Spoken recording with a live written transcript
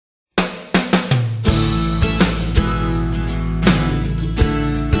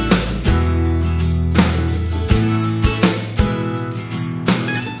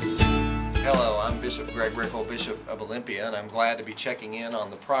Bishop of Olympia, and I'm glad to be checking in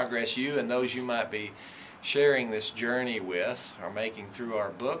on the progress you and those you might be sharing this journey with are making through our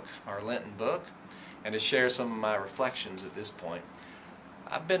book, our Lenten book, and to share some of my reflections at this point.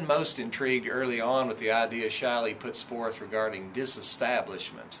 I've been most intrigued early on with the idea Zscheile puts forth regarding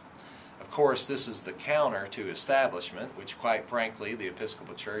disestablishment. Of course, this is the counter to establishment, which quite frankly the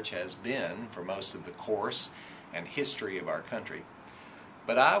Episcopal Church has been for most of the course and history of our country.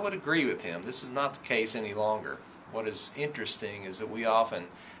 But I would agree with him, this is not the case any longer. What is interesting is that we often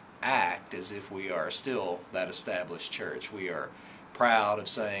act as if we are still that established church. We are proud of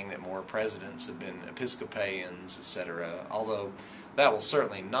saying that more presidents have been Episcopalians, etc., although that will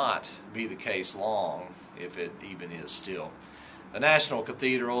certainly not be the case long, if it even is still. The National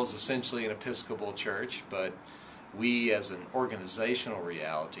Cathedral is essentially an Episcopal church, but we as an organizational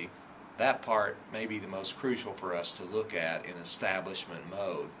reality, that part may be the most crucial for us to look at in establishment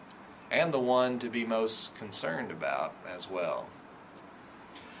mode, and the one to be most concerned about as well.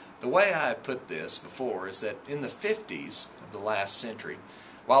 The way I have put this before is that in the 50s of the last century,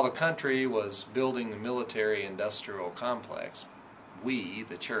 while the country was building the military-industrial complex, we,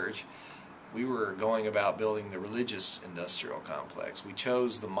 the church, we were going about building the religious industrial complex. We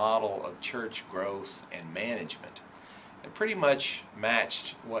chose the model of church growth and management. It pretty much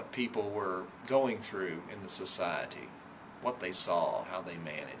matched what people were going through in the society, what they saw, how they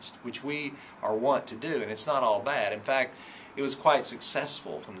managed, which we are wont to do, and it's not all bad. In fact, it was quite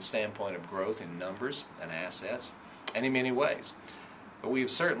successful from the standpoint of growth in numbers and assets, and in many ways. But we have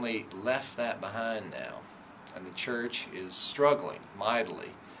certainly left that behind now, and the church is struggling mightily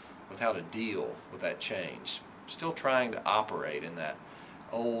with how to deal with that change, still trying to operate in that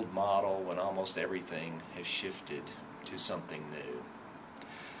old model when almost everything has shifted to something new.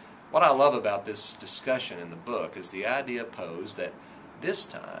 What I love about this discussion in the book is the idea posed that this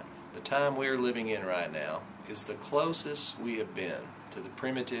time, the time we are living in right now, is the closest we have been to the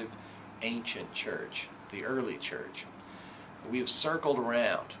primitive, ancient church, the early church. We have circled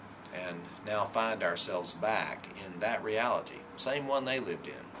around and now find ourselves back in that reality, same one they lived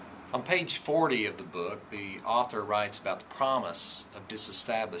in. On page 40 of the book, the author writes about the promise of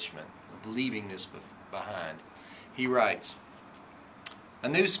disestablishment, of leaving this behind. He writes, "A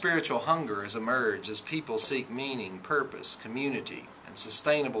new spiritual hunger has emerged as people seek meaning, purpose, community, and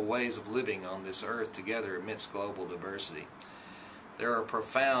sustainable ways of living on this earth together amidst global diversity. There are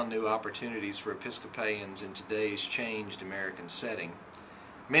profound new opportunities for Episcopalians in today's changed American setting.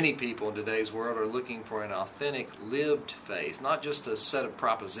 Many people in today's world are looking for an authentic, lived faith, not just a set of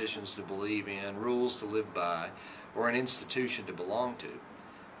propositions to believe in, rules to live by, or an institution to belong to.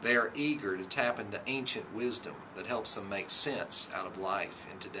 They are eager to tap into ancient wisdom that helps them make sense out of life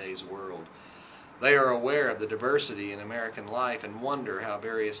in today's world. They are aware of the diversity in American life and wonder how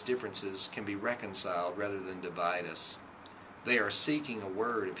various differences can be reconciled rather than divide us. They are seeking a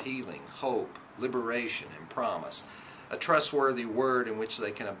word of healing, hope, liberation, and promise, a trustworthy word in which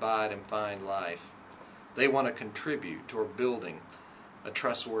they can abide and find life. They want to contribute toward building a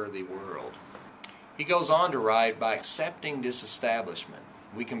trustworthy world." He goes on to write, by accepting disestablishment,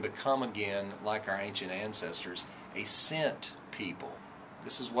 we can become again, like our ancient ancestors, a sent people.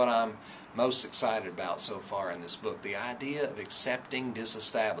 This is what I'm most excited about so far in this book, the idea of accepting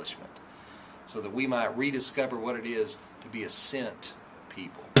disestablishment, so that we might rediscover what it is to be a sent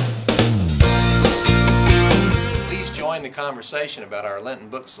people. Please join the conversation about our Lenten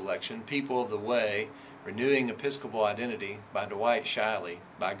book selection, People of the Way, Renewing Episcopal Identity by Dwight Zscheile,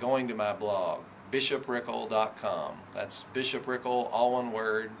 by going to my blog, bishoprickel.com. That's bishoprickel, all one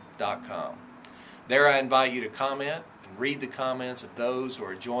word, .com. There I invite you to comment and read the comments of those who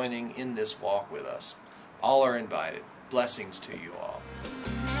are joining in this walk with us. All are invited. Blessings to you all.